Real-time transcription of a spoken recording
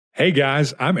Hey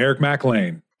guys, I'm Eric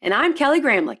McLean. And I'm Kelly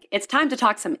Gramlich. It's time to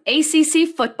talk some ACC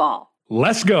football.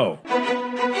 Let's go.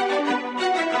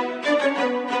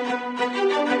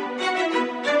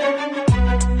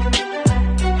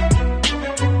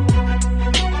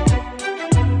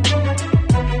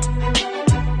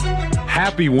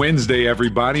 Happy Wednesday,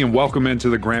 everybody, and welcome into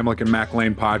the Gramlich and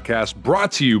McLean podcast,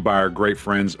 brought to you by our great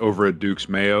friends over at Duke's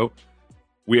Mayo.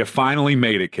 We have finally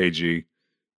made it, KG.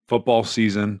 Football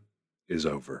season is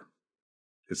over.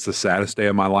 It's the saddest day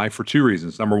of my life for two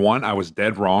reasons. Number one, I was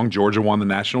dead wrong. Georgia won the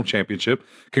national championship.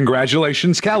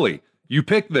 Congratulations, Kelly. You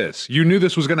picked this. You knew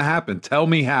this was going to happen. Tell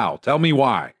me how. Tell me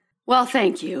why. Well,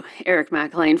 thank you, Eric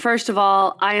McLean. First of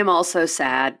all, I am also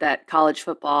sad that college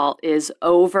football is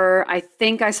over. I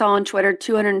think I saw on Twitter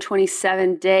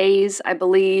 227 days, I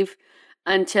believe,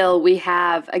 until we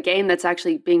have a game that's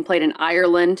actually being played in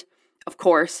Ireland, of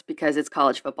course, because it's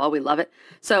college football. We love it.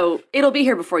 So it'll be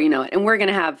here before you know it. And we're going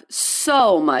to have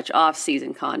so much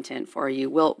off-season content for you.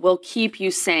 We'll keep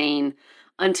you sane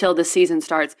until the season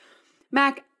starts.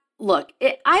 Mac, look,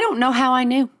 I don't know how I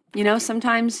knew. You know,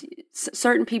 sometimes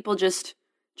certain people just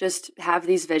have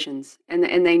these visions and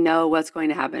they know what's going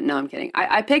to happen. No, I'm kidding.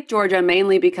 I picked Georgia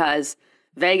mainly because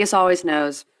Vegas always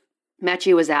knows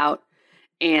Mechie was out,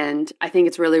 and I think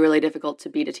it's really, really difficult to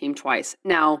beat a team twice.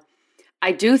 Now,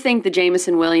 I do think the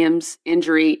Jameson Williams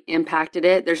injury impacted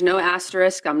it. There's no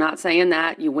asterisk. I'm not saying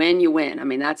that. You win, you win. I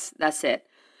mean, that's it.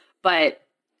 But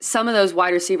some of those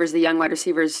wide receivers, the young wide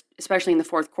receivers, especially in the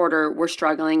fourth quarter, were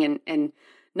struggling and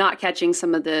not catching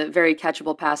some of the very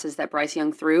catchable passes that Bryce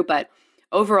Young threw. But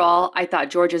overall, I thought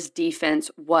Georgia's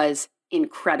defense was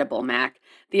incredible, Mac.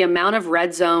 The amount of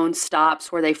red zone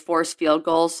stops where they forced field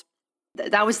goals,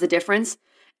 that was the difference.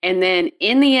 And then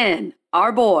in the end,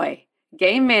 our boy,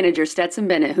 game manager Stetson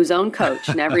Bennett, whose own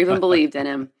coach never even believed in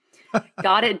him,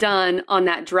 got it done on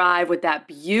that drive with that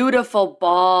beautiful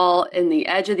ball in the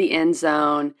edge of the end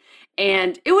zone.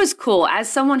 And it was cool.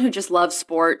 As someone who just loves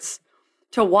sports,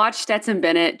 to watch Stetson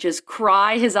Bennett just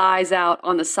cry his eyes out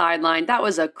on the sideline, that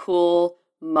was a cool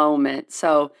moment.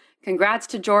 So congrats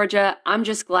to Georgia. I'm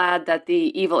just glad that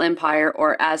the evil empire,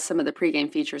 or as some of the pregame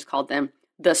features called them,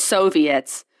 the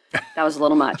Soviets, that was a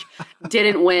little much,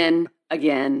 didn't win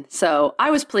again. So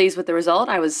I was pleased with the result.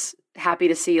 I was happy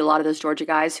to see a lot of those Georgia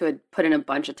guys who had put in a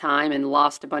bunch of time and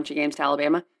lost a bunch of games to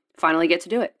Alabama finally get to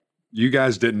do it. You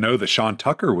guys didn't know that Sean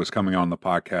Tucker was coming on the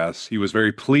podcast. He was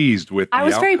very pleased with the outcome. I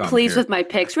was very pleased with my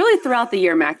picks, really throughout the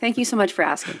year, Mac. Thank you so much for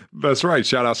asking. That's right.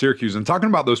 Shout out Syracuse. And talking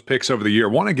about those picks over the year,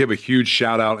 I want to give a huge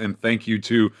shout out and thank you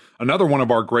to another one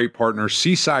of our great partners,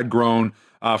 Seaside Grown,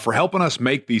 for helping us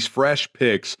make these fresh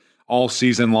picks all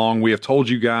season long. We have told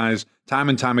you guys time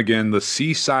and time again, the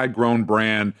Seaside Grown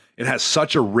brand, it has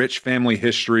such a rich family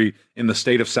history in the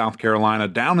state of South Carolina,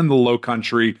 down in the low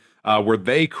country, where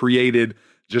they created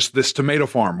just this tomato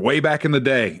farm way back in the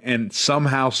day. And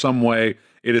somehow, some way,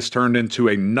 it has turned into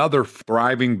another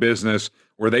thriving business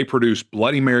where they produce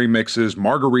Bloody Mary mixes,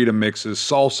 margarita mixes,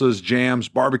 salsas, jams,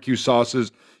 barbecue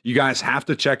sauces. You guys have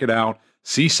to check it out.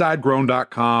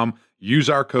 SeasideGrown.com.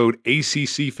 Use our code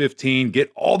ACC15.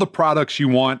 Get all the products you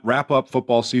want. Wrap up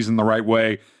football season the right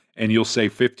way, and you'll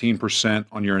save 15%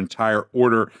 on your entire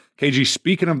order. KG,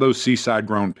 speaking of those Seaside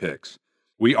Grown picks,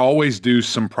 we always do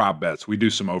some prop bets. We do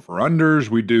some over-unders.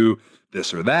 We do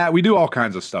this or that. We do all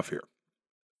kinds of stuff here.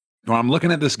 When I'm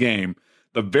looking at this game,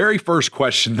 the very first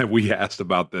question that we asked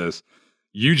about this,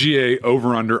 UGA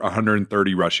over-under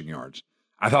 130 rushing yards.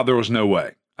 I thought there was no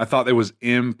way. I thought it was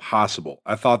impossible.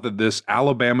 I thought that this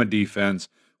Alabama defense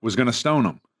was going to stone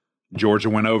them. Georgia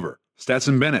went over.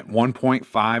 Stetson Bennett, 1.5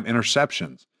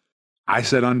 interceptions. I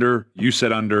said under, you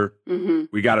said under. Mm-hmm.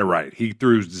 We got it right. He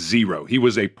threw 0. He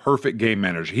was a perfect game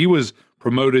manager. He was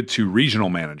promoted to regional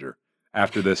manager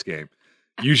after this game.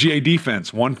 UGA defense,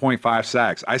 1.5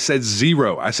 sacks. I said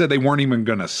 0. I said they weren't even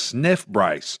going to sniff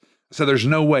Bryce. I said there's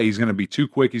no way he's going to be too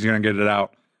quick. He's going to get it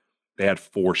out. They had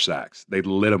 4 sacks. They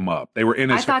lit him up. They were in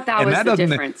his. I thought that was the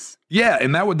difference. Yeah,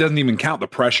 and that doesn't even count the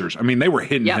pressures. I mean, they were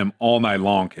hitting him all night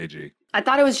long, KG. I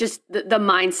thought it was just the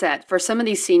mindset for some of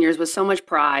these seniors with so much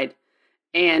pride.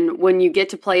 And when you get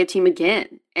to play a team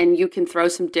again and you can throw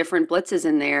some different blitzes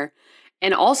in there.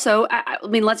 And also, I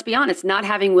mean, let's be honest, not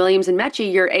having Williams and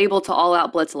Mechie, you're able to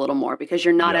all-out blitz a little more because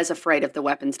you're not as afraid of the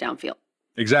weapons downfield.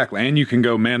 Exactly. And you can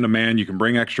go man-to-man. You can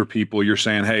bring extra people. You're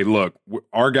saying, hey, look,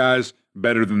 our guys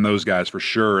better than those guys for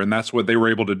sure. And that's what they were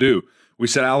able to do. We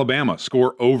said Alabama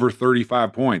score over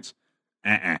 35 points.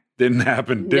 Didn't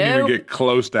happen. Didn't even get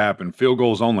close to happen. Field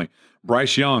goals only.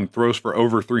 Bryce Young throws for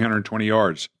over 320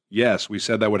 yards. Yes, we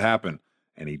said that would happen.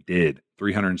 And he did.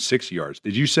 306 yards.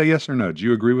 Did you say yes or no? Did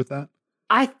you agree with that?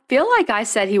 I feel like I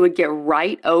said he would get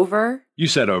right over. You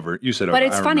said over. You said over. But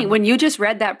it's funny, when you just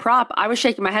read that prop, I was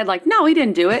shaking my head like, no, he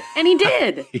didn't do it. And he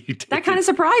did. He did. That kind of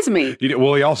surprised me. He did.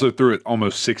 Well, he also threw it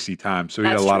almost 60 times, so he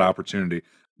had a lot of opportunity.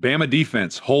 Bama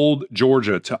defense hold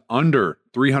Georgia to under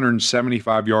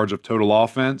 375 yards of total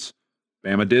offense.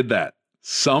 Bama did that.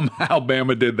 Somehow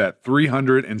Bama did that.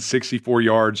 364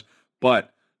 yards.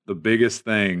 But the biggest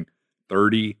thing,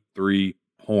 33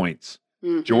 points.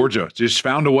 Mm-hmm. Georgia just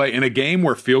found a way in a game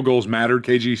where field goals mattered,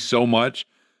 KG, so much.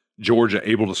 Georgia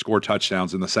able to score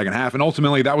touchdowns in the second half. And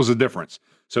ultimately, that was the difference.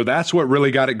 So that's what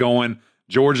really got it going.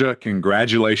 Georgia,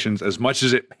 congratulations. As much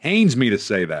as it pains me to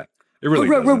say that, it really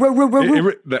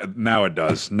doesn't. Now it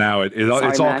does. Now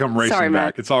it's all come racing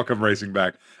back. It's all come racing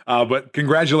back. But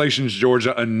congratulations,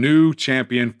 Georgia, a new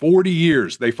champion. 40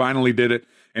 years, they finally did it.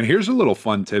 And here's a little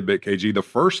fun tidbit, KG. The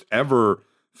first ever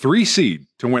 3 seed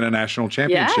to win a national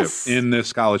championship in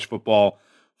this college football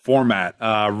format.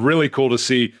 Really cool to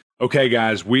see. Okay,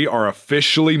 guys, we are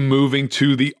officially moving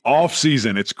to the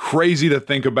offseason. It's crazy to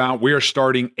think about. We are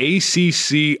starting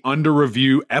ACC Under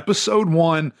Review, Episode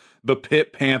 1, the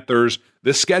Pitt Panthers.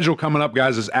 This schedule coming up,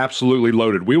 guys, is absolutely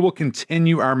loaded. We will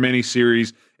continue our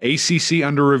mini-series, ACC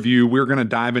Under Review. We're going to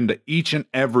dive into each and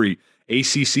every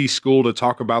ACC school to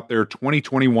talk about their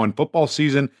 2021 football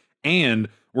season, and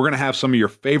we're going to have some of your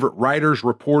favorite writers,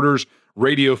 reporters,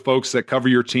 radio folks that cover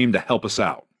your team to help us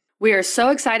out. We are so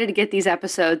excited to get these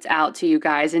episodes out to you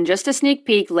guys. And just a sneak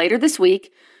peek, later this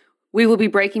week, we will be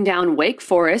breaking down Wake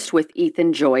Forest with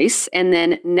Ethan Joyce. And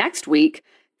then next week,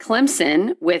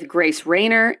 Clemson with Grace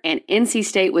Rayner and NC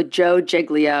State with Joe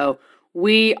Giglio.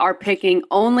 We are picking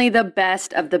only the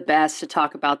best of the best to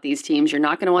talk about these teams. You're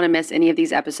not going to want to miss any of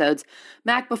these episodes.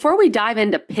 Mac, before we dive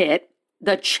into Pitt,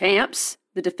 the champs,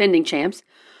 the defending champs,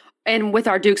 and with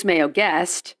our Dukes Mayo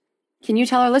guest, can you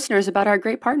tell our listeners about our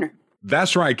great partner?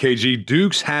 That's right, KG.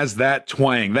 Dukes has that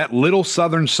twang, that little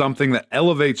southern something that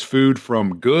elevates food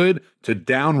from good to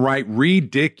downright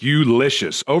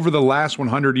ridiculous. Over the last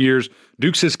 100 years,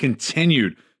 Dukes has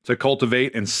continued to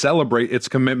cultivate and celebrate its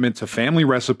commitment to family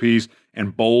recipes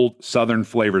and bold southern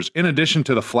flavors, in addition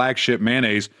to the flagship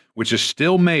mayonnaise, which is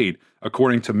still made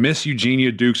according to Miss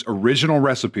Eugenia Duke's original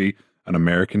recipe, an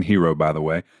American hero, by the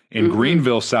way, in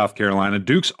Greenville, South Carolina.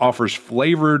 Duke's offers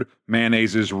flavored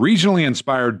mayonnaises, regionally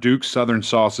inspired Duke's Southern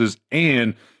sauces,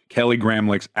 and Kelly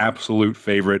Gramlich's absolute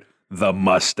favorite, the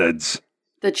mustards.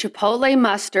 The Chipotle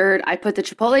mustard. I put the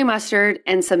Chipotle mustard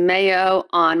and some mayo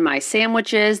on my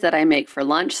sandwiches that I make for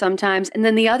lunch sometimes. And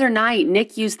then the other night,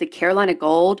 Nick used the Carolina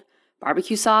Gold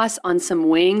barbecue sauce on some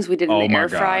wings we did in the air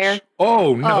fryer.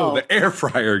 Oh, no, the air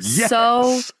fryer. Yes.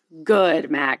 So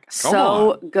good, Mac.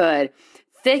 So good.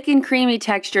 Thick and creamy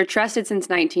texture, trusted since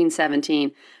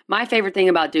 1917. My favorite thing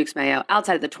about Duke's Mayo,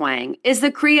 outside of the twang, is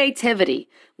the creativity.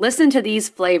 Listen to these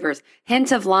flavors.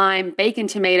 Hint of lime, bacon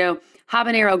tomato,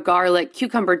 habanero garlic,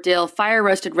 cucumber dill,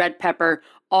 fire-roasted red pepper.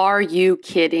 Are you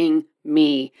kidding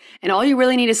me? And all you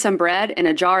really need is some bread and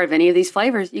a jar of any of these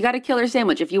flavors. You got a killer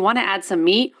sandwich. If you want to add some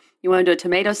meat, you want to do a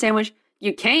tomato sandwich,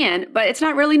 you can, but it's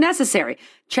not really necessary.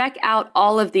 Check out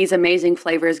all of these amazing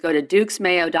flavors. Go to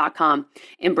dukesmayo.com.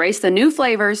 Embrace the new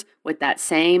flavors with that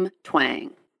same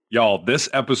twang. Y'all, this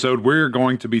episode, we're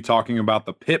going to be talking about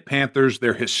the Pitt Panthers,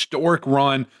 their historic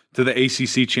run to the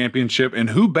ACC championship,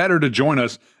 and who better to join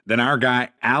us than our guy,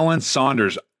 Alan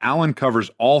Saunders. Alan covers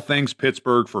all things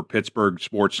Pittsburgh for Pittsburgh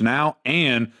Sports Now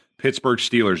and Pittsburgh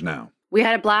Steelers Now. We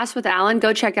had a blast with Alan.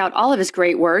 Go check out all of his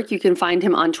great work. You can find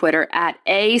him on Twitter at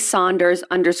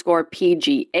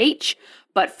 @Saunders_PGH.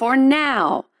 But for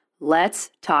now,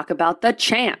 let's talk about the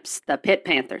champs, the Pitt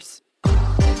Panthers.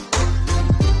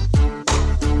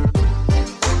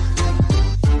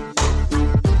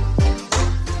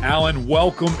 Alan,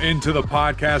 welcome into the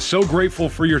podcast. So grateful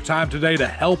for your time today to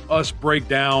help us break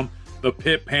down the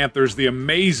Pitt Panthers, the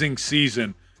amazing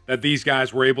season that these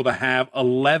guys were able to have.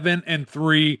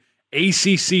 11-3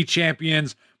 ACC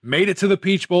champions, made it to the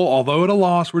Peach Bowl, although at a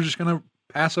loss. We're just going to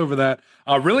pass over that.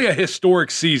 Really a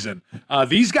historic season.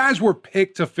 These guys were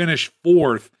picked to finish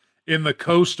 4th in the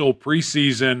Coastal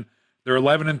preseason. They're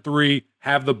 11-3,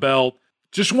 have the belt.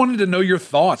 Just wanted to know your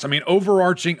thoughts. I mean,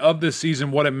 overarching of this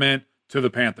season, what it meant to the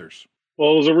Panthers.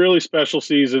 Well, it was a really special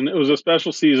season. It was a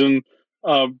special season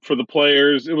for the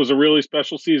players. It was a really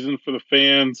special season for the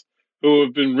fans who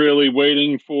have been really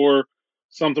waiting for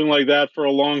something like that for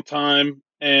a long time.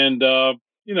 And,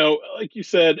 like you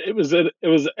said,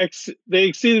 they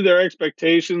exceeded their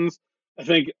expectations, I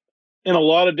think, in a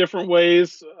lot of different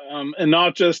ways, and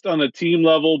not just on a team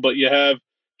level, but you have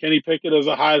Kenny Pickett as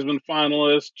a Heisman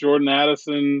finalist, Jordan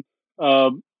Addison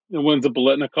wins a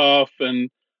Biletnikoff. And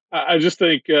I just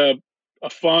think a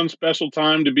fun, special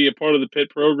time to be a part of the Pitt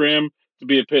program, to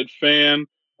be a Pitt fan.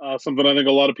 Something I think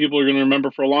a lot of people are going to remember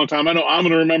for a long time. I know I'm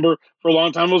going to remember for a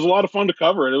long time. It was a lot of fun to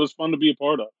cover it. It was fun to be a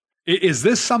part of. Is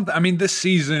this something? I mean, this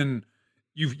season,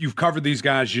 you've covered these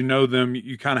guys. You know them.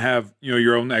 You kind of have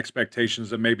your own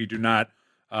expectations that maybe do not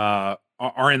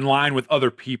are in line with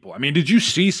other people. I mean, did you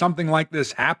see something like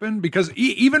this happen? Because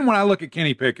even when I look at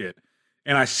Kenny Pickett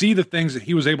and I see the things that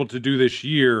he was able to do this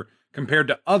year compared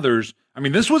to others, I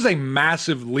mean, this was a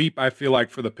massive leap, I feel like,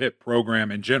 for the Pitt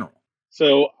program in general.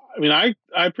 So, I mean,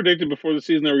 I predicted before the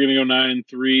season they were going to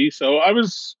go 9-3. So I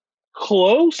was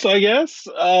close, I guess.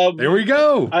 There we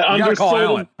go. I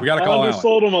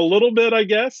undersold them a little bit, I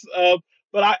guess.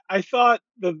 But I thought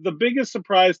the biggest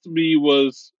surprise to me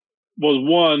was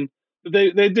one,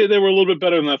 they were a little bit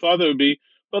better than I thought they would be.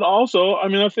 But also, I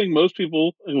mean, I think most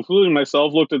people, including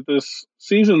myself, looked at this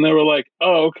season. They were like,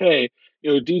 "Oh, okay,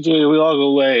 DJ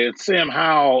Uiagalelei and Sam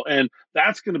Howell, and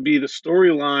that's going to be the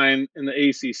storyline in the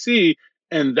ACC."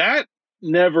 And that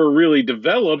never really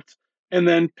developed. And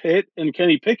then Pitt and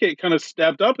Kenny Pickett kind of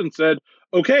stepped up and said,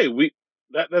 "Okay,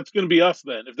 that's going to be us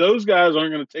then. If those guys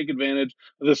aren't going to take advantage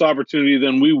of this opportunity,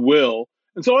 then we will."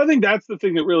 And so I think that's the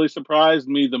thing that really surprised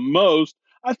me the most.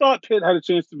 I thought Pitt had a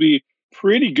chance to be a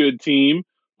pretty good team,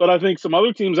 but I think some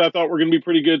other teams I thought were going to be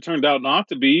pretty good turned out not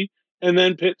to be. And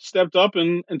then Pitt stepped up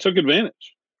and took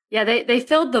advantage. Yeah, they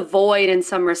filled the void in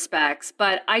some respects,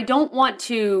 but I don't want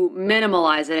to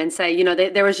minimalize it and say,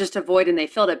 there was just a void and they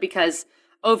filled it, because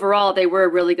overall they were a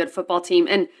really good football team.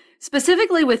 And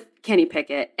specifically with Kenny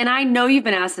Pickett, and I know you've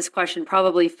been asked this question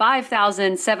probably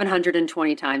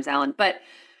 5,720 times, Alan, but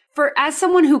as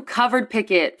someone who covered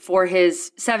Pickett for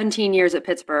his 17 years at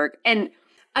Pittsburgh, and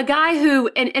a guy who,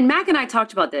 and Mac and I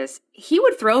talked about this, he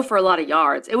would throw for a lot of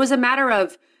yards. It was a matter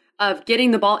of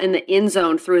getting the ball in the end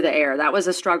zone through the air. That was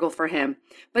a struggle for him.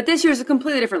 But this year's a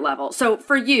completely different level. So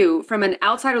for you, from an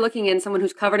outsider looking in, someone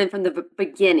who's covered him from the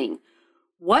beginning,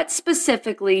 what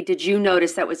specifically did you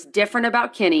notice that was different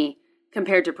about Kenny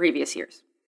compared to previous years?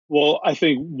 Well, I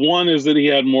think one is that he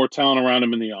had more talent around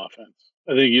him in the offense.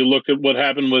 I think you look at what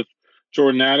happened with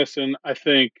Jordan Addison. I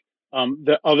think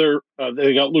they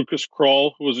got Lucas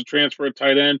Krull, who was a transfer at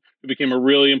tight end, who became a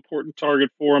really important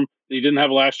target for him that he didn't have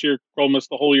last year. Krull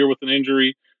missed the whole year with an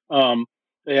injury.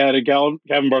 They had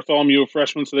Gavin Bartholomew, a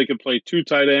freshman, so they could play two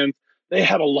tight ends. They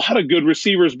had a lot of good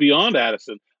receivers beyond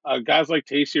Addison, guys like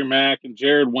Taysir Mack and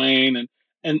Jared Wayne,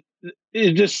 and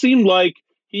it just seemed like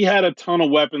he had a ton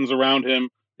of weapons around him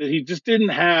that he just didn't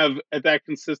have at that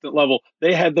consistent level.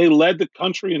 They led the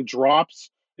country in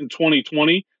drops in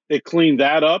 2020. They cleaned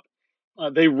that up.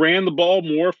 They ran the ball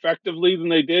more effectively than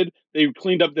they did. They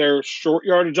cleaned up their short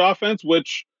yardage offense,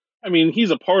 which, I mean, he's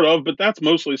a part of, but that's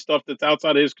mostly stuff that's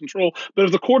outside of his control. But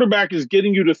if the quarterback is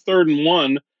getting you to 3rd and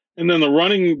 1, and then the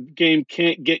running game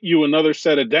can't get you another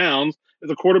set of downs, if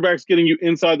the quarterback's getting you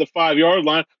inside the 5-yard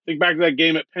line, think back to that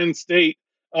game at Penn State.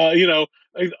 I don't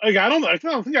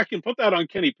think I can put that on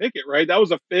Kenny Pickett, right? That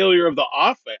was a failure of the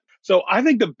offense. So I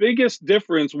think the biggest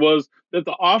difference was that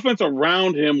the offense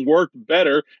around him worked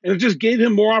better, and it just gave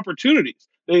him more opportunities.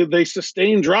 They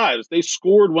sustained drives. They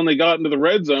scored when they got into the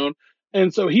red zone.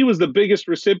 And so he was the biggest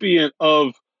recipient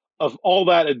of all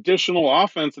that additional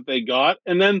offense that they got.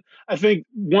 And then I think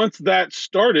once that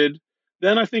started,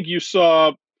 then I think you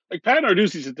saw, like, Pat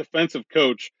Narduzzi's a defensive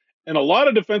coach, and a lot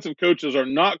of defensive coaches are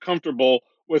not comfortable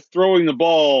with throwing the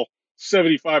ball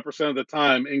 75% of the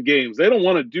time in games. They don't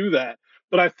want to do that.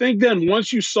 But I think then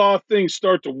once you saw things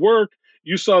start to work,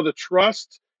 you saw the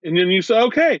trust, and then you said,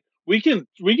 okay, we can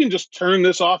just turn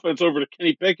this offense over to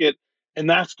Kenny Pickett, and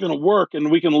that's going to work,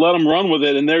 and we can let them run with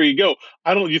it. And there you go.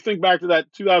 You think back to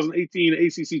that 2018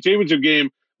 ACC championship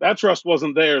game, that trust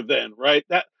wasn't there then, right?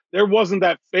 That there wasn't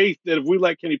that faith that if we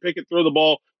let Kenny Pickett throw the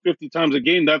ball 50 times a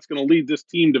game, that's going to lead this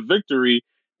team to victory.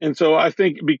 And so I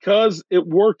think because it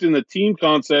worked in the team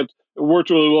concept, it worked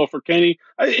really well for Kenny.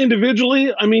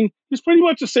 Individually, I mean, he's pretty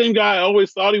much the same guy I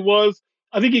always thought he was.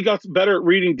 I think he got better at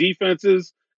reading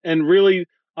defenses and really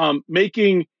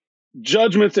making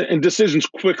judgments and decisions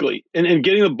quickly and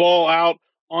getting the ball out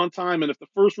on time. And if the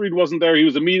first read wasn't there, he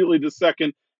was immediately the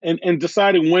second and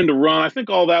deciding when to run. I think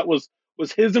all that was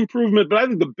his improvement. But I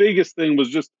think the biggest thing was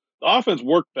just the offense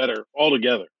worked better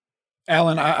altogether.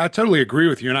 Alan, I totally agree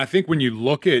with you. And I think when you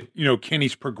look at,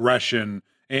 Kenny's progression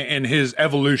and his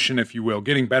evolution, if you will,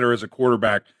 getting better as a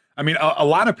quarterback, I mean, a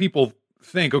lot of people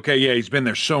think, okay, yeah, he's been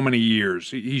there so many years.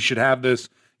 He should have this,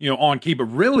 on key. But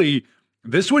really,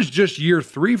 this was just year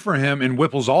 3 for him in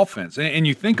Whipple's offense. And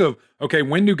you think of, okay,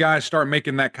 when do guys start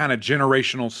making that kind of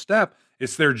generational step?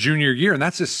 It's their junior year. And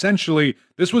that's essentially,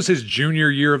 this was his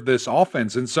junior year of this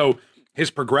offense. And so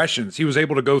his progressions. He was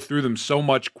able to go through them so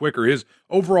much quicker. His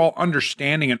overall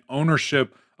understanding and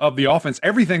ownership of the offense,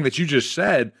 everything that you just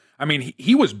said, I mean,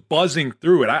 he was buzzing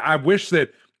through it. I wish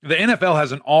that the NFL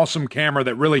has an awesome camera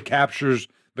that really captures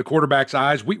the quarterback's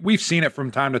eyes. We've seen it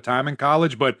from time to time in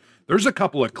college, but there's a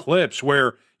couple of clips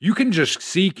where you can just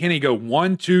see Kenny go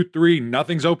 1, 2, 3,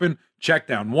 nothing's open, check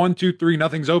down. 1, 2, 3,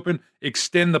 nothing's open,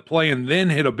 extend the play, and then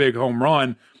hit a big home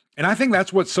run. And I think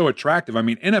that's what's so attractive. I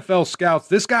mean, NFL scouts,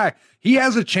 this guy, he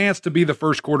has a chance to be the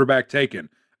first quarterback taken.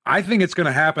 I think it's going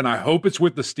to happen. I hope it's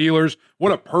with the Steelers.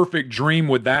 What a perfect dream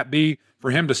would that be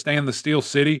for him to stay in the Steel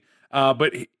City.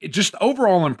 But just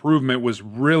overall improvement was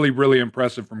really, really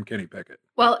impressive from Kenny Pickett.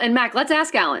 Well, and Mac, let's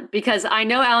ask Alan, because I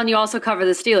know, Alan, you also cover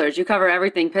the Steelers. You cover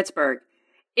everything Pittsburgh.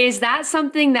 Is that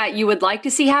something that you would like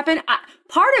to see happen?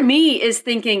 Part of me is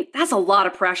thinking that's a lot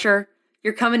of pressure.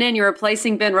 You're coming in, you're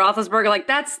replacing Ben Roethlisberger. Like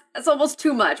that's almost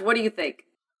too much. What do you think?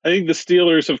 I think the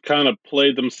Steelers have kind of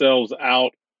played themselves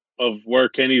out of where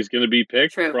Kenny's going to be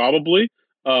picked. True. Probably.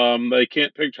 They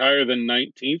can't pick higher than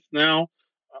 19th now.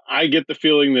 I get the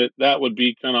feeling that that would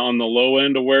be kind of on the low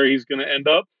end of where he's going to end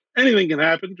up. Anything can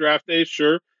happen. Draft day,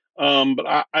 sure.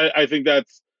 But I think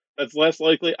that's less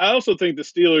likely. I also think the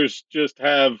Steelers just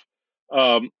have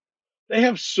they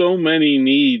have so many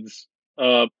needs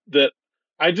that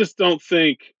I just don't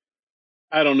think.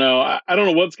 I don't know. I don't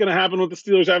know what's going to happen with the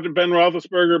Steelers after Ben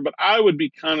Roethlisberger, but I would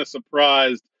be kind of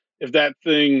surprised if that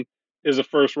thing is a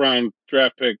first-round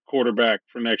draft pick quarterback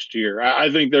for next year.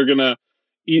 I think they're going to,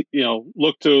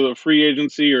 look to the free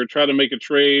agency or try to make a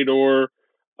trade, or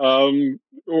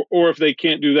if they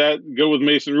can't do that, go with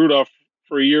Mason Rudolph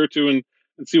for a year or two and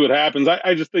see what happens.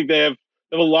 I just think they have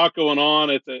a lot going on.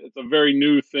 It's a very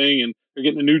new thing, and they're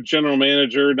getting a new general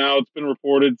manager now. It's been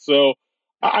reported, so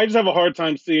I just have a hard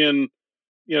time seeing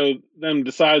them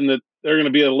deciding that they're going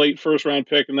to be a late first round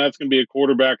pick and that's going to be a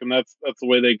quarterback, and that's the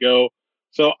way they go.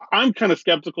 So I'm kind of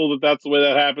skeptical that that's the way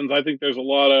that happens. I think there's a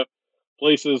lot of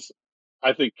places.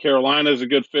 I think Carolina is a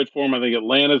good fit for him. I think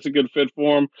Atlanta is a good fit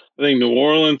for him. I think New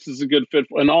Orleans is a good fit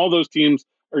for him. And all those teams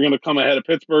are going to come ahead of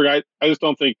Pittsburgh. I just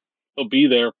don't think he'll be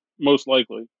there, most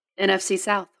likely. NFC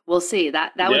South. We'll see.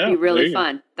 That would be really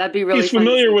fun. That'd be really fun. He's fun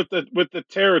familiar with the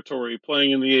territory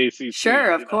playing in the ACC.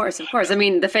 Sure, of course. I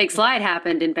mean, the fake slide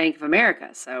happened in Bank of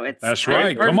America, so it's that's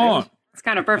right. Come on. It's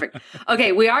kind of perfect.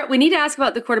 Okay, we need to ask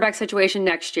about the quarterback situation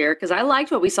next year, because I liked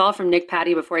what we saw from Nick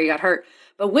Patty before he got hurt.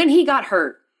 But when he got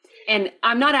hurt, and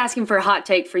I'm not asking for a hot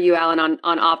take for you, Alan, on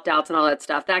opt-outs and all that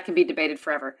stuff. That can be debated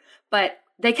forever. But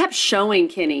they kept showing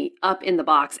Kenny up in the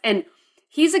box. And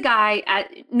he's a guy,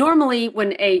 normally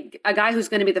when a guy who's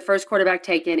going to be the first quarterback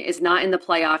taken is not in the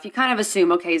playoff, you kind of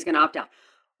assume, okay, he's going to opt out.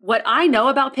 What I know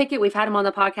about Pickett, we've had him on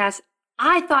the podcast,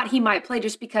 I thought he might play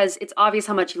just because it's obvious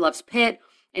how much he loves Pitt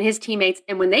and his teammates.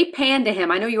 And when they panned to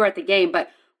him, I know you were at the game, but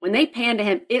when they panned to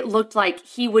him, it looked like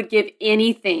he would give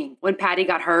anything when Patty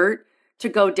got hurt to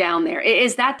go down there.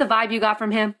 Is that the vibe you got from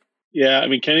him? Yeah, I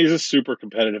mean, Kenny's a super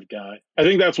competitive guy. I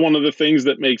think that's one of the things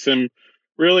that makes him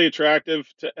really attractive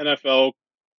to NFL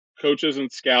coaches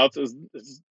and scouts is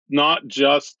not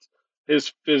just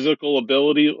his physical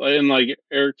ability. And like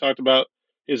Eric talked about,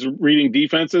 his reading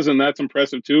defenses, and that's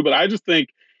impressive too. But I just think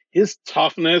his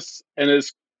toughness and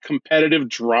his competitive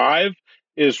drive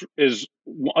is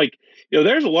like,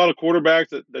 there's a lot of quarterbacks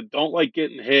that don't like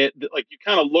getting hit. That, like, you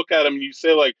kind of look at him and you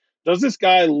say, like, does this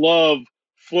guy love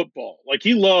football? Like,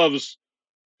 he loves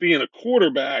being a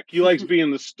quarterback. He likes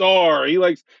being the star. He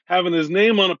likes having his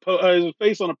name on his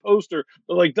face on a poster.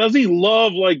 But like, does he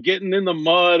love like getting in the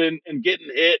mud and getting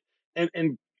hit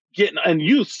and getting? And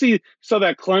you saw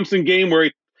that Clemson game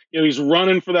where he's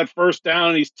running for that first down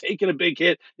and he's taking a big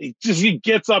hit. He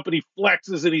gets up and he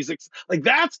flexes and he's like,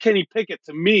 that's Kenny Pickett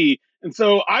to me. And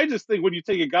so I just think when you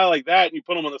take a guy like that and you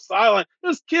put him on the sideline,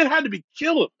 this kid had to be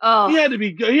killing. Oh. He had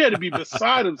to be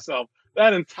beside himself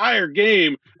that entire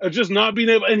game of just not being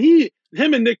able. And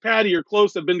him and Nick Patty are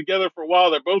close. They've been together for a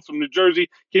while. They're both from New Jersey.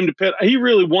 Came to Pitt. He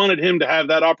really wanted him to have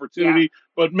that opportunity. Yeah.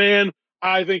 But man,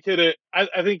 I think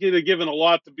he'd have given a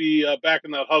lot to be back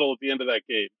in that huddle at the end of that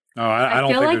game. Oh, I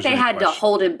don't feel think like they had to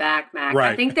hold him back, Mac.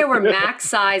 Right. I think there were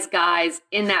Mac-sized guys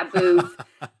in that booth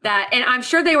and I'm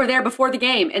sure they were there before the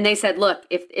game, and they said, look,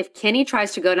 if Kenny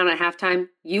tries to go down at halftime,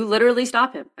 you literally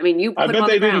stop him. I mean, you put him on the ground. I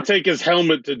bet they didn't take his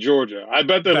helmet to Georgia. I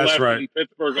bet they left right. in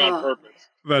Pittsburgh on purpose.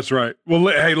 That's right. Well,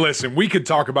 hey, listen, we could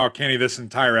talk about Kenny this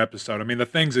entire episode. I mean, the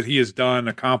things that he has done,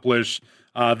 accomplished,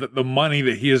 the money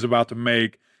that he is about to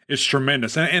make is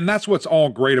tremendous. And that's what's all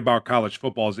great about college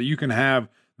football is that you can have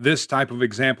this type of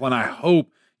example, and I hope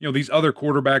these other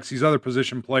quarterbacks, these other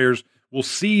position players will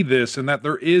see this and that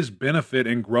there is benefit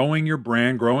in growing your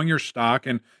brand, growing your stock,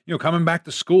 and coming back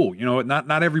to school.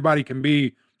 Not everybody can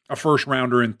be a first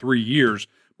rounder in 3 years.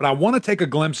 But I want to take a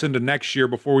glimpse into next year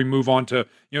before we move on to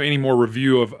any more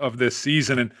review of this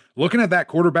season and looking at that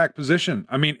quarterback position.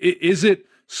 I mean, is it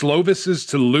Slovis's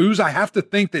to lose? I have to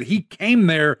think that he came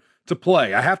there to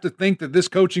play. I have to think that this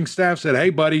coaching staff said, "Hey,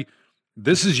 buddy,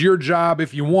 this is your job.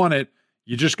 If you want it,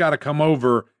 you just got to come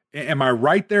over." Am I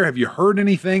right there? Have you heard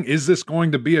anything? Is this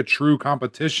going to be a true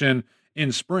competition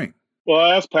in spring? Well,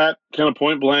 I asked Pat kind of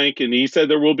point blank, and he said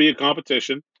there will be a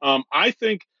competition. I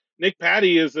think Nick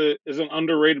Patty is an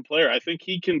underrated player. I think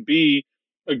he can be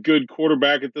a good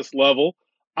quarterback at this level.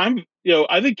 I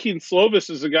think Keaton Slovis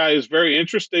is a guy who's very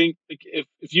interesting.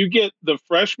 If you get the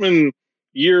freshman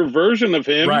year version of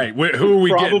him, right? Who are we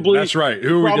getting? That's right.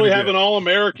 Who are we probably have get? An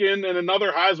All-American and another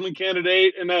Heisman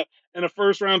candidate and a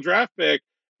first-round draft pick.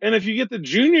 And if you get the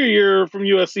junior year from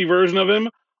USC version of him,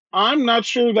 I'm not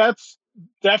sure that's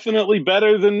definitely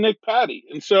better than Nick Patty.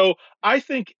 And so I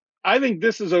think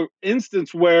this is an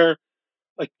instance where,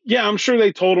 I'm sure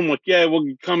they told him,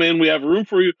 we'll come in, we have room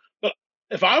for you. But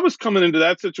if I was coming into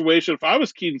that situation, if I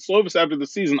was Keaton Slovis after the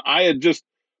season, I had just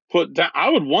put down, I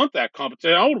would want that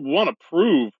competition. I would want to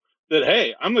prove that,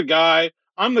 hey, I'm the guy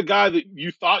that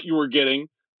you thought you were getting.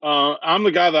 I'm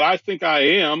the guy that I think I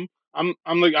am.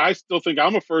 I still think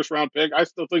I'm a first round pick. I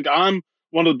still think I'm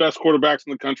one of the best quarterbacks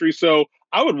in the country. So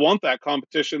I would want that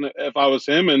competition if I was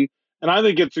him. And I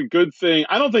think it's a good thing.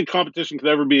 I don't think competition could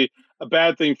ever be a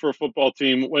bad thing for a football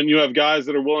team when you have guys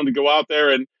that are willing to go out there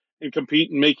and compete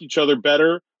and make each other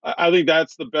better. I think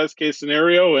that's the best case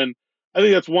scenario. And I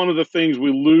think that's one of the things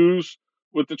we lose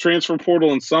with the transfer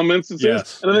portal in some instances.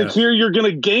 Yes, and I think here you're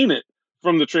going to gain it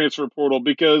from the transfer portal,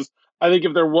 because I think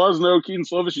if there was no Keaton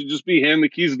Slovis, you'd just be handing the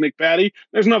keys to Nick Patty.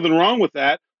 There's nothing wrong with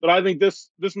that, but I think this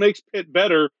makes Pitt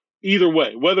better either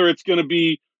way. Whether it's going to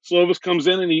be Slovis comes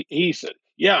in and he said,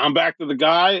 "Yeah, I'm back to the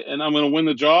guy and I'm going to win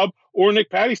the job," or Nick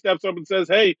Patty steps up and says,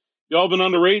 "Hey, y'all been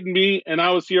underrating me and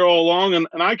I was here all along and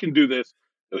I can do this."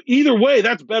 Either way,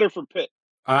 that's better for Pitt.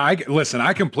 Listen,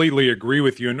 I completely agree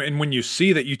with you. And when you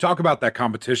see that, you talk about that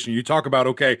competition, you talk about,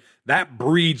 okay, that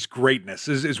breeds greatness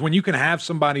is when you can have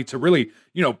somebody to really,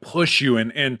 push you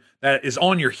and that is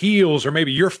on your heels, or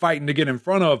maybe you're fighting to get in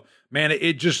front of, man,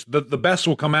 it just, the best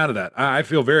will come out of that. I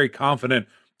feel very confident.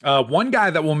 One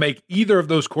guy that will make either of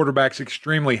those quarterbacks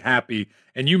extremely happy,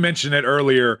 and you mentioned it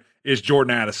earlier, is Jordan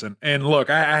Addison. And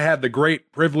look, I had the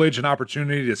great privilege and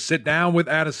opportunity to sit down with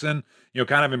Addison,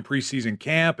 kind of in preseason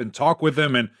camp and talk with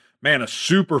him. And man, a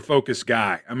super focused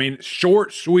guy. I mean,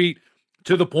 short, sweet,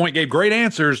 to the point, gave great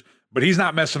answers, but he's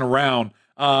not messing around.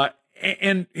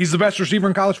 And he's the best receiver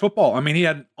in college football. I mean, he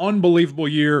had an unbelievable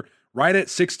year, right at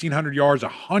 1,600 yards,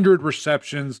 100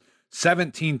 receptions,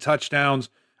 17 touchdowns.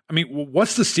 I mean,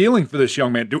 what's the ceiling for this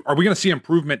young man? Are we going to see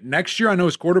improvement next year? I know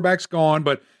his quarterback's gone,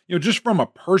 but just from a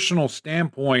personal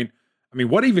standpoint, I mean,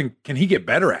 what even can he get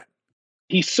better at?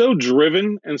 He's so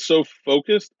driven and so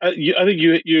focused. I think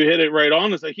you hit it right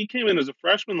on. It's like he came in as a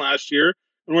freshman last year,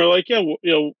 and we're like,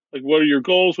 what are your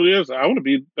goals? What do you have? I want to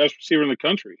be the best receiver in the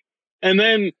country. And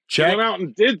then he went out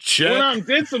and did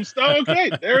some stuff.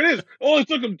 Okay, there it is. Only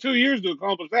took him 2 years to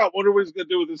accomplish that. Wonder what he's going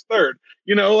to do with his third.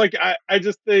 I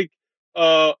just think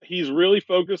he's really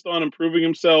focused on improving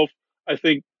himself. I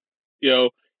think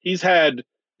he's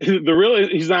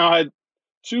now had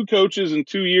 2 coaches in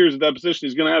 2 years at that position.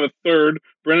 He's going to have a third.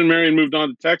 Brennan Marion moved on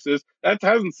to Texas. That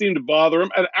hasn't seemed to bother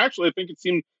him. And actually, I think it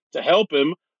seemed to help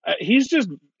him. He's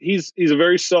a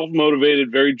very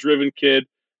self-motivated, very driven kid.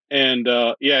 And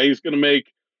he's going to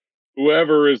make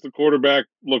whoever is the quarterback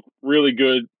look really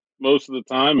good most of the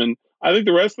time. And I think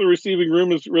the rest of the receiving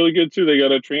room is really good too. They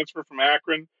got a transfer from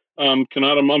Akron,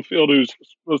 Kanata Mumfield, who's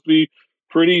supposed to be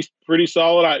pretty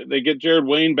solid. They get Jared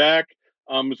Wayne back.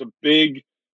 He's a big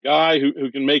guy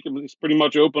who can make him. He's pretty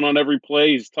much open on every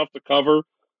play. He's tough to cover.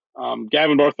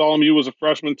 Gavin Bartholomew was a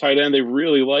freshman tight end they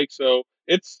really like. So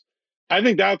I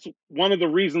think that's one of the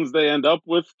reasons they end up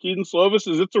with Keaton Slovis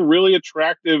is it's a really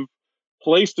attractive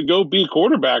place to go be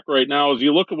quarterback right now. As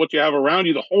you look at what you have around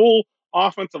you, the whole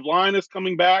offensive line is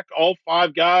coming back, all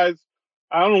 5 guys.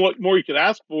 I don't know what more you could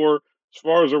ask for as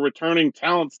far as a returning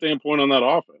talent standpoint on that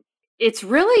offense. It's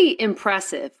really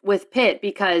impressive with Pitt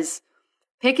because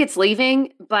Pickett's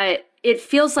leaving, but it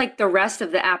feels like the rest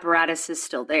of the apparatus is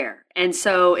still there. And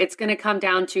so it's going to come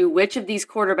down to which of these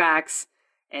quarterbacks,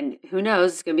 and who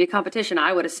knows, it's going to be a competition,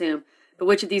 I would assume, but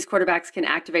which of these quarterbacks can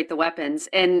activate the weapons.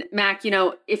 And Mac,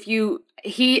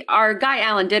 our guy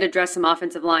Allen did address some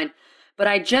offensive line, but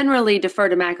I generally defer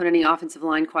to Mac on any offensive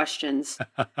line questions.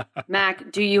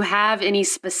 Mac, do you have any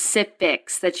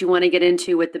specifics that you want to get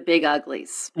into with the big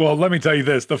uglies? Well, let me tell you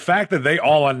this. The fact that they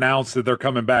all announced that they're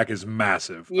coming back is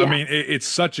massive. Yeah. I mean, it's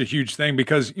such a huge thing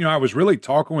because, I was really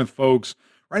talking with folks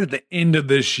right at the end of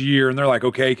this year, and they're like,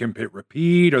 okay, can Pitt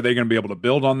repeat? Are they going to be able to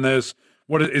build on this?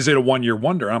 What is it, a one-year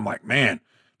wonder? And I'm like, man,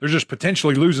 they're just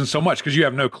potentially losing so much because you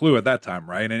have no clue at that time,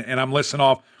 right? And I'm listing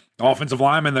off offensive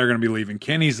linemen they're going to be leaving.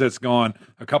 Kenny's that's gone.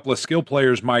 A couple of skill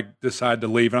players might decide to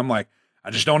leave. And I'm like,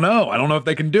 I just don't know. I don't know if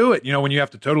they can do it, when you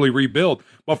have to totally rebuild.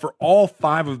 But for all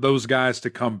 5 of those guys to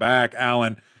come back,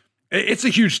 Alan, it's a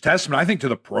huge testament, I think, to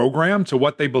the program, to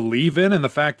what they believe in, and the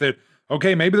fact that,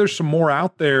 okay, maybe there's some more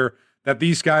out there that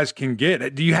these guys can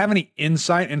get. Do you have any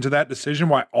insight into that decision,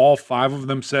 why all 5 of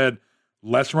them said,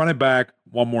 let's run it back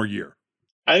one more year?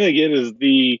 I think it is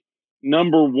the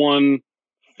number one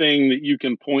thing that you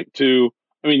can point to.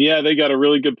 I mean, yeah, they got a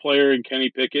really good player in Kenny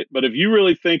Pickett, but if you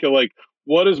really think of like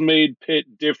what has made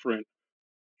Pitt different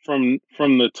from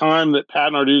the time that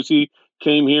Pat Narduzzi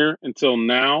came here until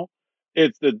now,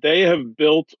 it's that they have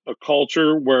built a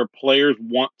culture where players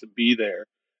want to be there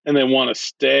and they want to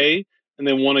stay and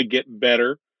they want to get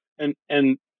better.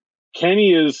 And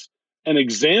Kenny is an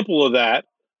example of that.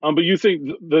 But you think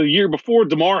the year before,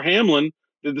 Damar Hamlin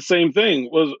did the same thing,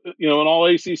 was, an all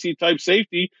ACC type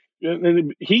safety.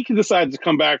 And he can decide to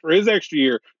come back for his extra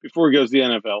year before he goes to the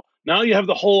NFL. Now you have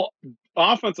the whole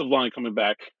offensive line coming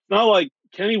back. It's not like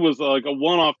Kenny was like a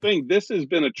one-off thing. This has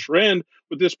been a trend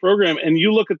with this program. And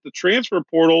you look at the transfer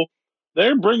portal,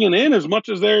 they're bringing in as much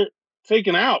as they're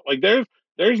taking out. Like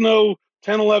there's no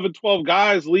 10, 11, 12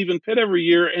 guys leaving Pitt every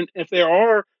year. And if there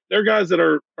are, they're guys that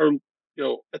are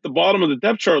at the bottom of the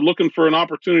depth chart looking for an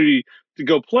opportunity to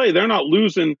go play. They're not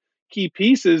losing key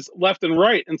pieces left and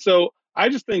right. And so I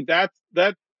just think that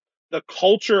the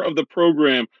culture of the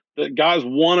program, that guys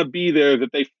want to be there,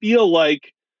 that they feel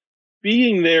like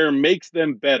being there makes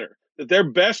them better, that their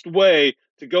best way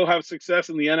to go have success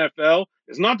in the NFL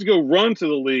is not to go run to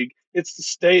the league, it's to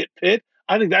stay at Pitt.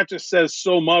 I think that just says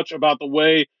so much about the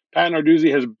way Pat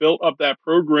Narduzzi has built up that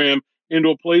program into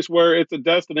a place where it's a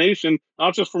destination,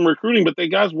 not just from recruiting, but they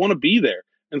guys want to be there.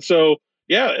 And so,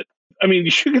 yeah, I mean,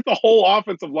 you should get the whole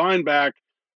offensive line back,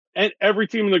 and every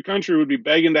team in the country would be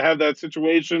begging to have that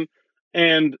situation.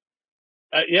 And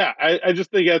I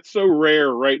just think that's so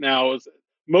rare right now. Is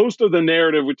most of the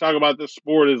narrative we talk about this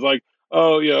sport is like,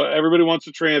 oh, everybody wants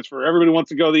to transfer, everybody wants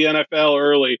to go to the NFL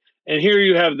early, and here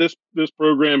you have this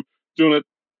program doing it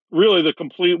really the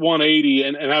complete 180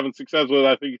 and having success with it.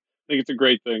 I think it's a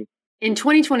great thing. In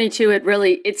 2022,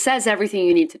 it says everything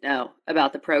you need to know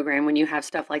about the program when you have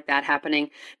stuff like that happening.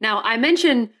 Now, I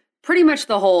mentioned pretty much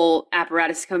the whole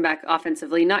apparatus coming back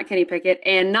offensively, not Kenny Pickett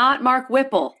and not Mark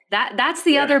Whipple. That's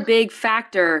the other big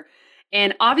factor.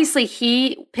 And obviously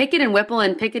Pickett and Whipple,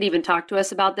 and Pickett even talked to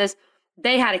us about this,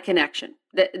 they had a connection.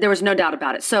 There was no doubt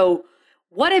about it. So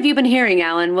what have you been hearing,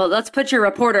 Alan? Well, let's put your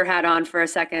reporter hat on for a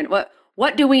second.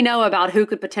 What do we know about who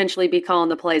could potentially be calling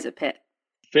the plays at Pitt?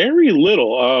 Very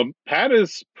little. Pat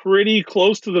is pretty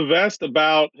close to the vest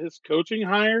about his coaching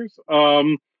hires.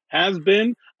 Has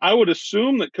been. I would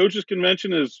assume that coaches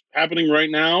convention is happening right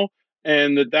now,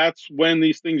 and that's when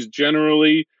these things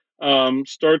generally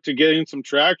start to gain some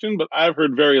traction. But I've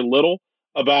heard very little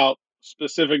about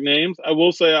specific names. I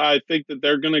will say I think that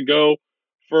they're going to go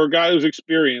for a guy who's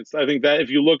experienced. I think that if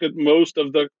you look at most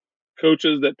of the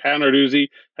coaches that Pat Narduzzi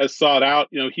has sought out,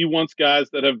 he wants guys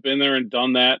that have been there and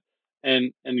done that.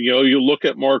 And you look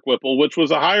at Mark Whipple, which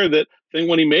was a hire that I think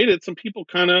when he made it, some people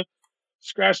kind of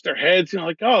scratched their heads,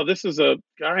 like, oh, this is a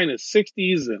guy in his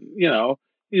 60s, and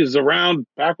he was around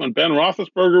back when Ben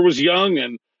Roethlisberger was young,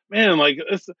 and man, like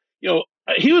this,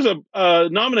 he was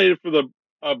nominated for the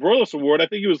Broyles Award. I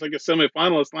think he was like a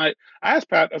semifinalist. And I asked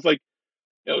Pat, I was like,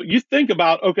 you think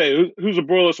about, okay, who's a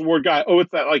Broyles Award guy? Oh,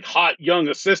 it's that like hot young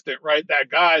assistant, right? That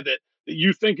guy that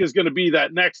you think is going to be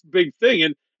that next big thing,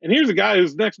 and here's a guy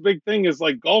whose next big thing is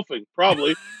like golfing,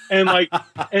 probably. And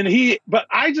but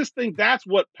I just think that's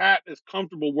what Pat is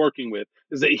comfortable working with,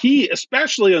 is that he,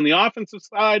 especially on the offensive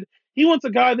side, he wants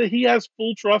a guy that he has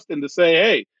full trust in to say,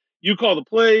 hey, you call the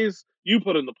plays, you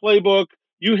put in the playbook,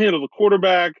 you handle the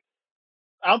quarterback.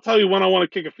 I'll tell you when I want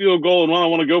to kick a field goal and when I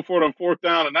want to go for it on fourth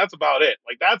down. And that's about it.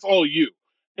 Like, that's all you.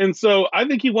 And so I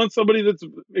think he wants somebody that's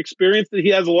experienced, that he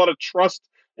has a lot of trust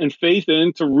and faith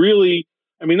in to really,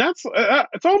 I mean,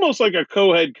 it's almost like a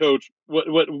co-head coach,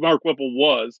 what Mark Whipple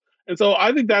was. And so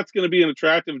I think that's going to be an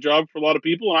attractive job for a lot of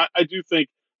people. And I do think,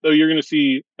 though, you're going to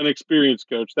see an experienced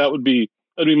coach. That'd be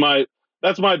my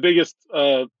biggest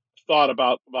thought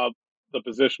about the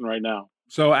position right now.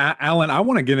 So, Alan, I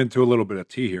want to get into a little bit of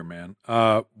tea here, man.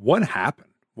 What happened?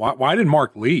 Why did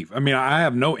Mark leave? I mean, I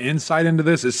have no insight into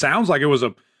this. It sounds like it was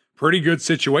a pretty good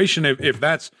situation. If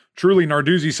that's truly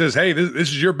Narduzzi says, hey, this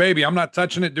is your baby. I'm not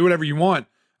touching it. Do whatever you want.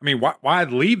 I mean, why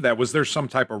leave that? Was there some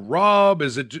type of rub?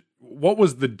 What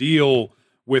was the deal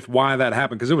with why that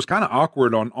happened? Because it was kind of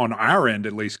awkward on our end,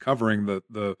 at least, covering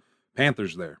the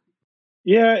Panthers there.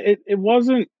 Yeah, it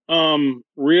wasn't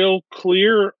real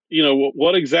clear,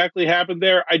 what exactly happened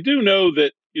there. I do know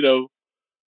that,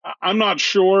 I'm not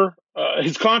sure.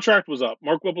 His contract was up.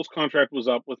 Mark Whipple's contract was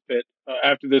up with Pitt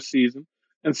after this season.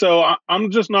 And so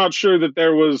I'm just not sure that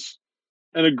there was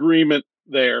an agreement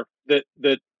there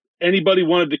that anybody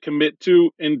wanted to commit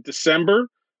to in December,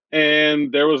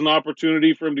 and there was an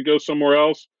opportunity for him to go somewhere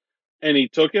else, and he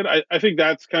took it. I think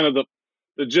that's kind of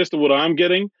the gist of what I'm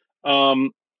getting.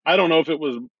 I don't know if it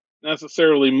was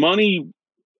necessarily money.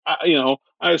 I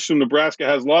assume Nebraska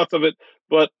has lots of it,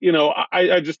 but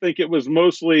I just think it was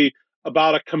mostly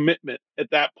about a commitment at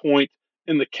that point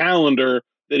in the calendar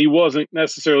that he wasn't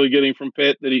necessarily getting from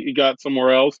Pitt, that he got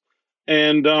somewhere else.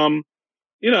 And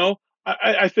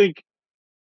I think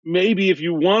maybe if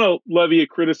you want to levy a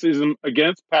criticism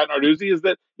against Pat Narduzzi, is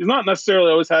that he's not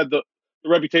necessarily always had the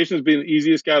reputation as being the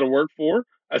easiest guy to work for,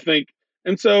 I think.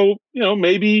 And so,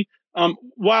 maybe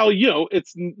while,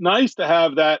 it's nice to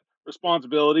have that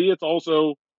responsibility, it's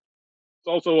also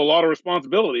a lot of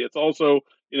responsibility. It's also,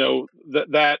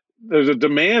 that there's a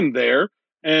demand there.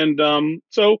 And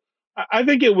so I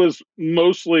think it was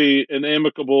mostly an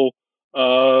amicable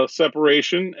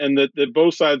separation, and that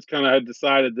both sides kind of had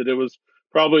decided that it was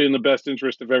probably in the best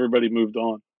interest if everybody moved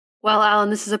on. Well, Alan,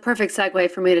 this is a perfect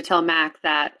segue for me to tell Mac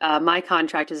that my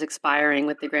contract is expiring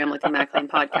with the Graham Licking Mac Lane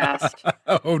podcast.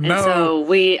 Oh no! And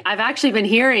so I've actually been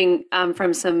hearing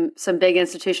from some big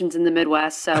institutions in the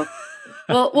Midwest. So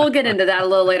we'll get into that a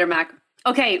little later, Mac.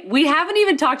 Okay, we haven't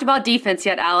even talked about defense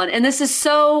yet, Alan, and this is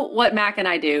so what Mac and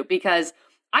I do, because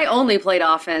I only played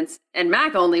offense and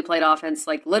Mac only played offense,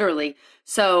 like literally.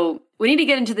 So we need to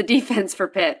get into the defense for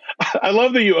Pitt. I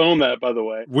love that you own that, by the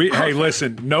way. Hey,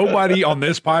 listen, nobody on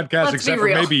this podcast, except for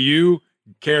maybe you,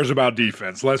 cares about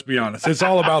defense. Let's be honest. It's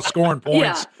all about scoring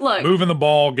points, moving the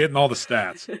ball, getting all the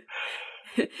stats.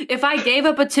 If I gave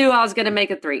up a 2, I was going to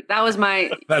make a 3. That was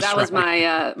my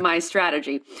my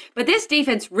strategy. But this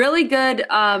defense really good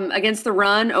against the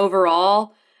run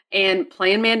overall, and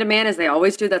playing man-to-man as they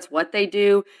always do. That's what they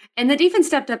do. And the defense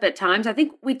stepped up at times. I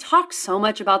think we talked so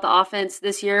much about the offense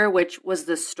this year, which was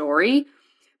the story,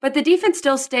 but the defense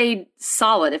still stayed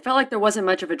solid. It felt like there wasn't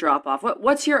much of a drop-off.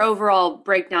 What's your overall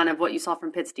breakdown of what you saw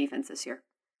from Pitt's defense this year?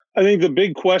 I think the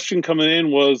big question coming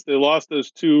in was they lost those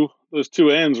two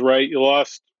ends, right? You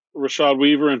lost Rashad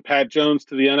Weaver and Pat Jones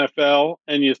to the NFL,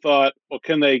 and you thought, well,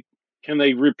 can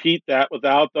they repeat that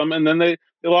without them? And then they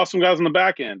lost some guys on the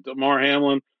back end, Damar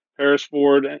Hamlin, Harris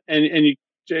Ford, and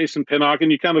Jason Pinnock,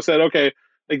 and you kind of said, okay,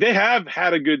 like they have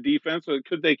had a good defense, but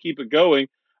could they keep it going?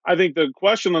 I think the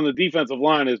question on the defensive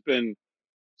line has been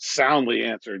soundly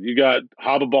answered. You got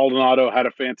Haba Baldonado had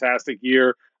a fantastic year.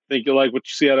 I think you like what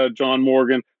you see out of John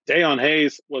Morgan. Dayon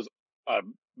Hayes was a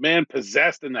man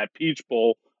possessed in that Peach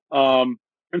Bowl. And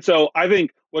so I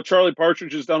think what Charlie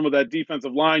Partridge has done with that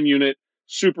defensive line unit,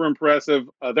 super impressive.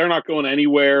 They're not going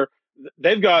anywhere.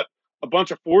 They've got a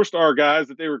bunch of 4-star guys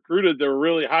that they recruited that were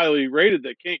really highly rated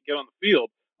that can't get on the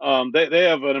field. They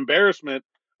have an embarrassment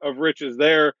of riches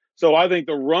there. So I think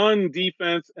the run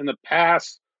defense and the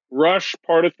pass rush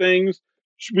part of things,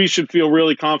 we should feel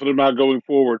really confident about going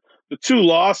forward. The 2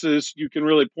 losses you can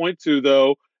really point to,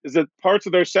 though, is that parts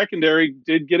of their secondary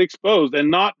did get exposed,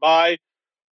 and not by,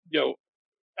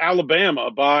 Alabama,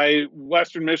 by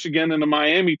Western Michigan and the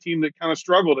Miami team that kind of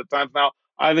struggled at times. Now,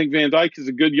 I think Van Dyke is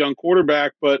a good young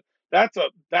quarterback, but that's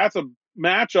a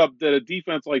matchup that a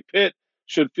defense like Pitt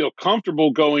should feel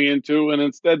comfortable going into, and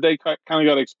instead they kind of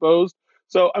got exposed.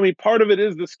 So, I mean, part of it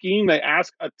is the scheme. They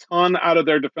ask a ton out of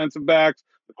their defensive backs.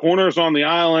 The corners on the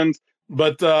islands.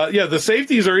 But the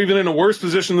safeties are even in a worse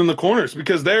position than the corners,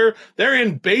 because they're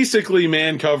in basically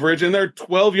man coverage and they're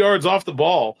 12 yards off the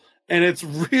ball. And it's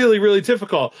really, really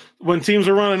difficult when teams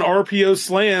are running RPO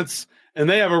slants and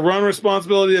they have a run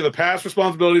responsibility, they have a pass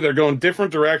responsibility. They're going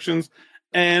different directions,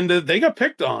 and they got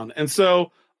picked on. And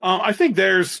so I think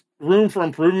there's room for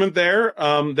improvement there.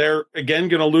 They're, again,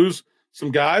 going to lose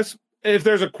some guys. If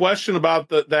there's a question about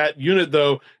that unit,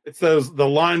 though, it's the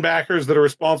linebackers that are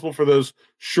responsible for those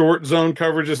short zone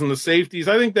coverages and the safeties.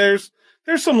 I think there's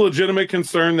some legitimate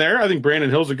concern there. I think Brandon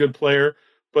Hill's a good player,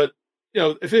 but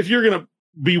if you're going to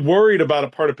be worried about a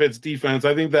part of Pitt's defense,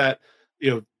 I think that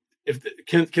if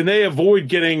can they avoid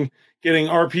getting getting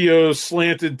RPOs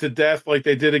slanted to death like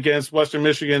they did against Western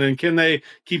Michigan? And can they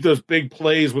keep those big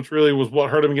plays, which really was what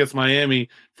hurt them against Miami,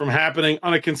 from happening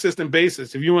on a consistent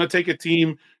basis? If you want to take a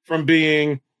team from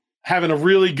having a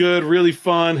really good, really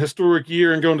fun, historic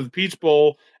year and going to the Peach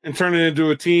Bowl and turn it into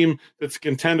a team that's a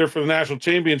contender for the national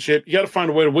championship, you got to find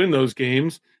a way to win those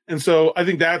games. And so I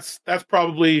think that's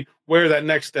probably where that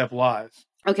next step lies.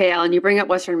 Okay, Alan, you bring up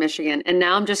Western Michigan, and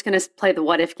now I'm just going to play the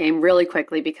what-if game really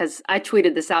quickly because I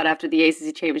tweeted this out after the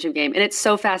ACC championship game, and it's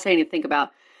so fascinating to think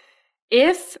about.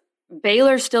 If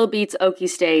Baylor still beats Okie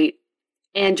State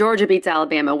and Georgia beats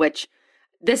Alabama, which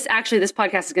this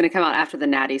podcast is going to come out after the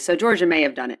Natty, so Georgia may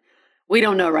have done it. We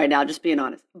don't know right now, just being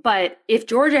honest. But if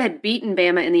Georgia had beaten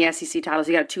Bama in the SEC titles,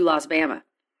 you got a 2-loss Bama,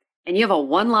 and you have a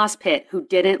 1-loss Pitt who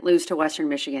didn't lose to Western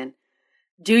Michigan.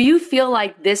 Do you feel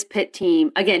like this Pitt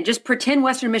team, again, just pretend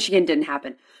Western Michigan didn't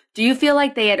happen, do you feel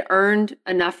like they had earned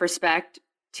enough respect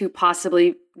to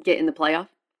possibly get in the playoff?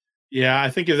 Yeah,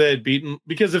 I think if they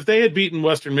had beaten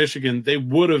Western Michigan, they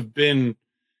would have been,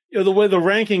 the way the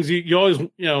rankings, you always,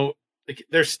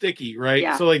 they're sticky, right?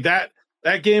 Yeah. So like that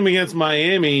game against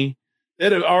Miami,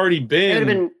 it would have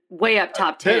been way up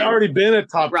top 10. They'd already been a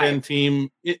top 10 team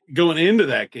going into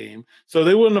that game. So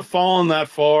they wouldn't have fallen that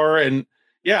far. And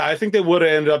yeah, I think they would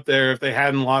have ended up there if they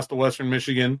hadn't lost to Western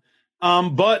Michigan.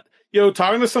 But,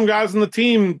 talking to some guys on the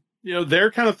team,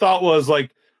 their kind of thought was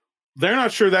like, they're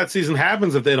not sure that season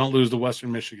happens if they don't lose to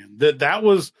Western Michigan. That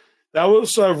was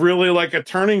really like a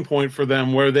turning point for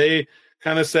them where they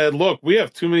kind of said, look, we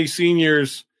have too many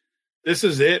seniors. This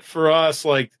is it for us.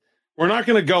 Like, we're not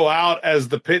going to go out as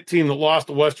the Pitt team that lost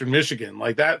to Western Michigan.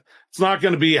 Like that, it's not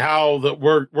going to be how that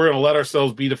we're going to let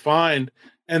ourselves be defined.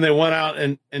 And they went out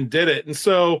and did it. And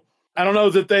so I don't know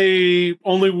that they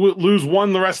only lose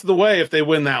one the rest of the way if they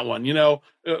win that one.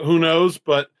 Who knows?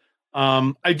 But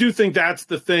I do think that's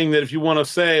the thing that if you want to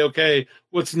say, okay,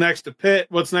 what's next to Pitt?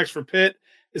 What's next for Pitt?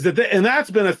 Is that and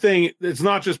that's been a thing. It's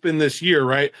not just been this year,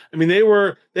 right? I mean, they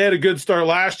had a good start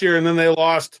last year, and then they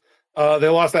lost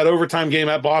that overtime game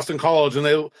at Boston College, and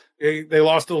they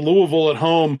lost to Louisville at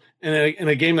home in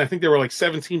a game. I think they were like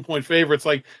 17-point favorites.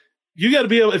 Like, you got to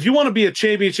be able, if you want to be a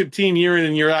championship team year in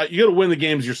and year out, you got to win the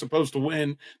games you're supposed to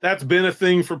win. That's been a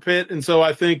thing for Pitt, and so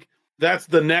I think that's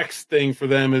the next thing for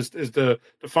them is to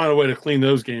find a way to clean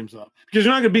those games up, because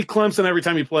you're not going to beat Clemson every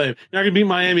time you play them. You're not going to beat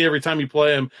Miami every time you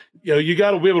play them. You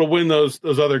got to be able to win those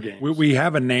other games. We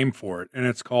have a name for it, and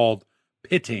it's called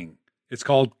pitting. It's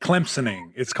called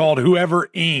Clemsoning. It's called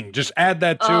whoever-ing. Just add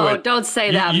that to it. Oh, don't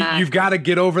say that, Matt. You've got to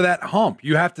get over that hump.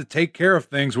 You have to take care of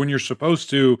things when you're supposed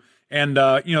to. And,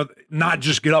 not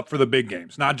just get up for the big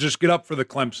games, not just get up for the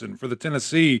Clemson, for the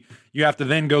Tennessee. You have to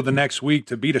then go the next week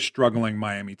to beat a struggling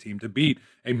Miami team, to beat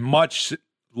a much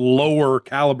lower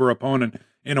caliber opponent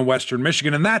in a Western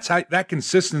Michigan. And that's how that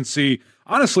consistency,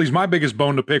 honestly, is my biggest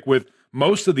bone to pick with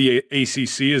most of the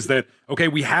ACC is that, okay,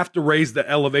 we have to raise the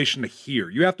elevation to here.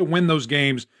 You have to win those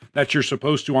games that you're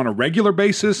supposed to on a regular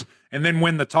basis and then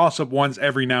win the toss-up ones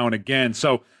every now and again.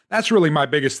 So that's really my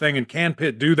biggest thing. And can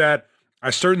Pitt do that? I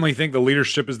certainly think the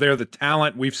leadership is there. The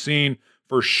talent we've seen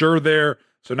for sure there.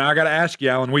 So now I got to ask you,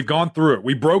 Alan, we've gone through it.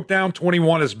 We broke down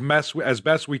 21 as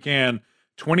best we can.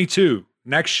 22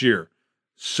 next year.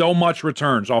 So much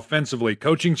returns offensively.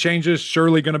 Coaching changes,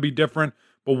 surely going to be different.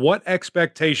 But what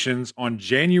expectations on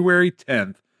January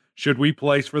 10th should we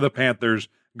place for the Panthers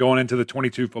going into the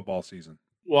 22 football season?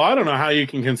 Well, I don't know how you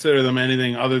can consider them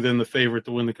anything other than the favorite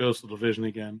to win the Coastal Division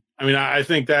again. I mean, I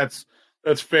think that's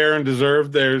fair and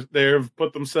deserved. They've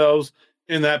put themselves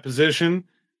in that position.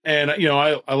 And,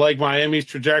 I like Miami's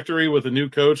trajectory with a new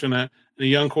coach and a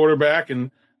young quarterback.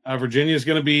 And Virginia is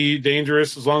going to be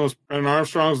dangerous as long as Brennan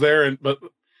Armstrong's there. But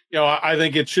I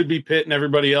think it should be Pitt and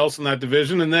everybody else in that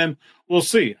division. And then we'll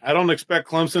see. I don't expect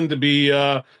Clemson to be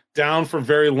down for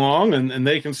very long. And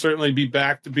they can certainly be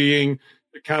back to being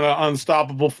the kind of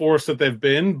unstoppable force that they've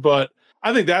been. But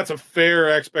I think that's a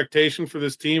fair expectation for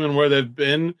this team and where they've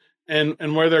been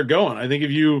and where they're going. I think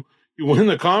if you win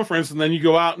the conference and then you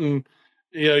go out and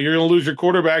you're going to lose your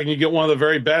quarterback and you get one of the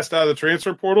very best out of the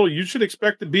transfer portal, you should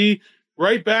expect to be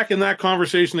right back in that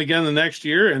conversation again the next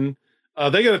year. And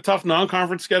they got a tough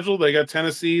non-conference schedule. They got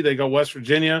Tennessee, they got West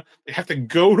Virginia. They have to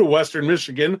go to Western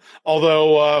Michigan,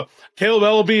 although Caleb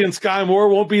Ellaby and Sky Moore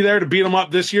won't be there to beat them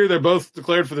up this year. They're both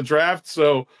declared for the draft,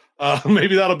 so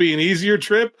maybe that'll be an easier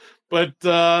trip. But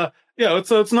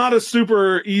it's not a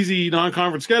super easy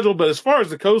non-conference schedule. But as far as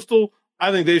the Coastal,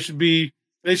 I think they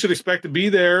should expect to be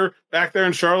back there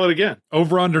in Charlotte again.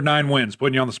 Over under 9 wins,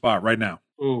 putting you on the spot right now.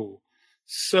 Ooh,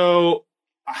 so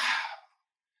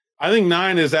I think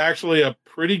 9 is actually a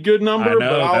pretty good number. I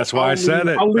know. That's why I said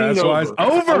it. I'll lean That's why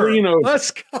over. I'll lean over.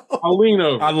 Let's go. I'll lean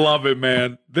over. I love it,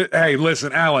 man. Hey,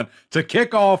 listen, Alan, to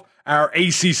kick off our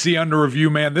ACC Under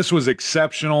Review, man, this was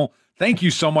exceptional. Thank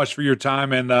you so much for your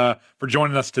time and for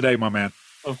joining us today, my man.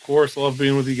 Of course. Love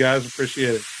being with you guys.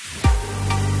 Appreciate it.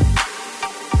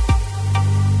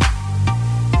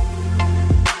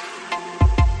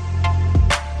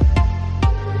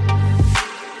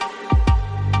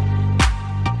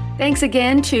 Thanks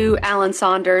again to Alan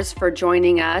Saunders for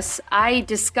joining us. I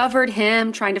discovered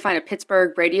him trying to find a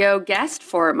Pittsburgh radio guest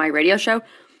for my radio show.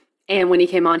 And when he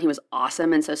came on, he was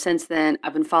awesome. And so since then,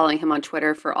 I've been following him on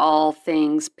Twitter for all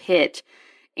things Pitt.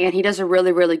 And he does a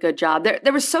really, really good job.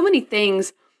 There were so many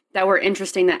things that were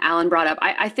interesting that Alan brought up.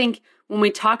 I think when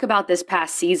we talk about this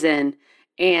past season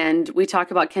and we talk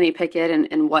about Kenny Pickett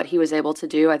and what he was able to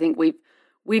do, I think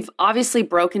we've obviously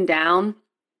broken down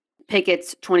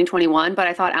Pickett's 2021, but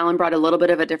I thought Alan brought a little bit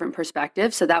of a different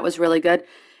perspective. So that was really good.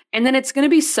 And then it's going to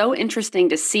be so interesting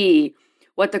to see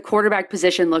what the quarterback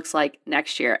position looks like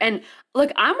next year. And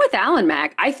look, I'm with Alan,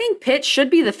 Mac. I think Pitt should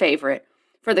be the favorite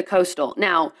for the Coastal.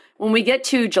 Now, when we get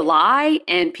to July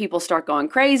and people start going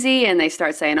crazy and they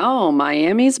start saying, oh,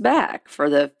 Miami's back for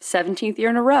the 17th year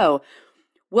in a row,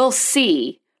 we'll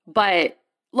see. But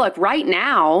look, right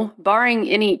now, barring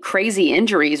any crazy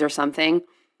injuries or something,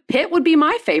 Pitt would be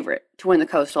my favorite to win the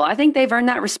Coastal. I think they've earned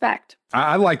that respect.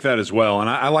 I like that as well. And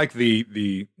I like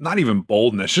the not even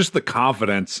boldness, just the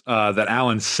confidence that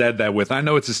Alan said that with. I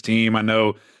know it's his team. I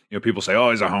know, people say,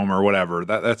 oh, he's a homer or whatever.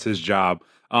 That's his job.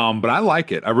 But I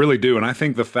like it. I really do. And I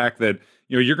think the fact that,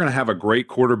 you're going to have a great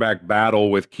quarterback battle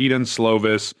with Kedon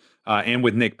Slovis and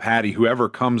with Nick Patty, whoever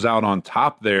comes out on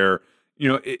top there,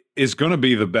 is going to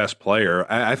be the best player.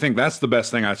 I think that's the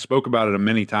best thing. I spoke about it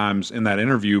many times in that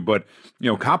interview, but,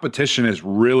 competition is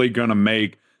really going to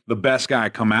make the best guy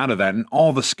come out of that, and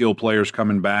all the skill players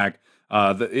coming back.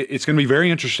 It's going to be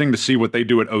very interesting to see what they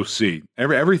do at OC.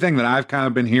 Everything that I've kind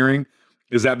of been hearing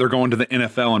is that they're going to the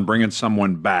NFL and bringing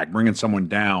someone back, bringing someone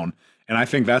down. And I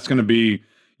think that's going to be,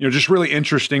 just really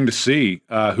interesting to see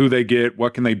who they get,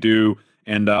 what can they do,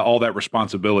 and all that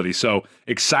responsibility. So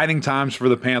exciting times for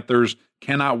the Panthers.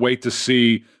 Cannot wait to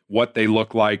see what they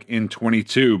look like in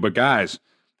 22. But guys,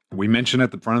 we mentioned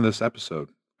at the front of this episode,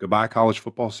 goodbye college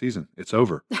football season. It's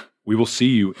over. We will see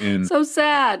you in so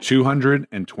sad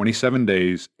 227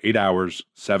 days, 8 hours,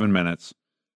 7 minutes.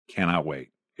 Cannot wait.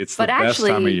 It's the best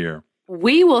time of year.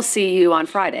 We will see you on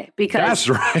Friday because that's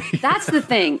right. That's the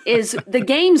thing is the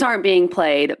games aren't being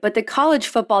played, but the college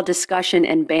football discussion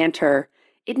and banter,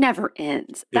 it never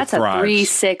ends. That's a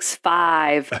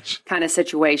 3-6-5 kind of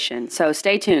situation. So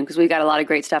stay tuned because we've got a lot of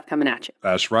great stuff coming at you.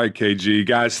 That's right, KG.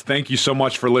 Guys, thank you so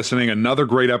much for listening. Another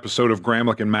great episode of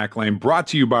Gramlich and Mac Lane brought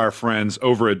to you by our friends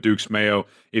over at Duke's Mayo.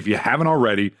 If you haven't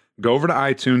already, go over to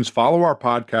iTunes, follow our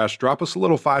podcast, drop us a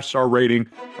little 5-star rating,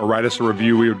 or write us a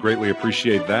review. We would greatly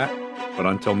appreciate that. But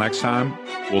until next time,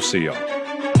 we'll see y'all.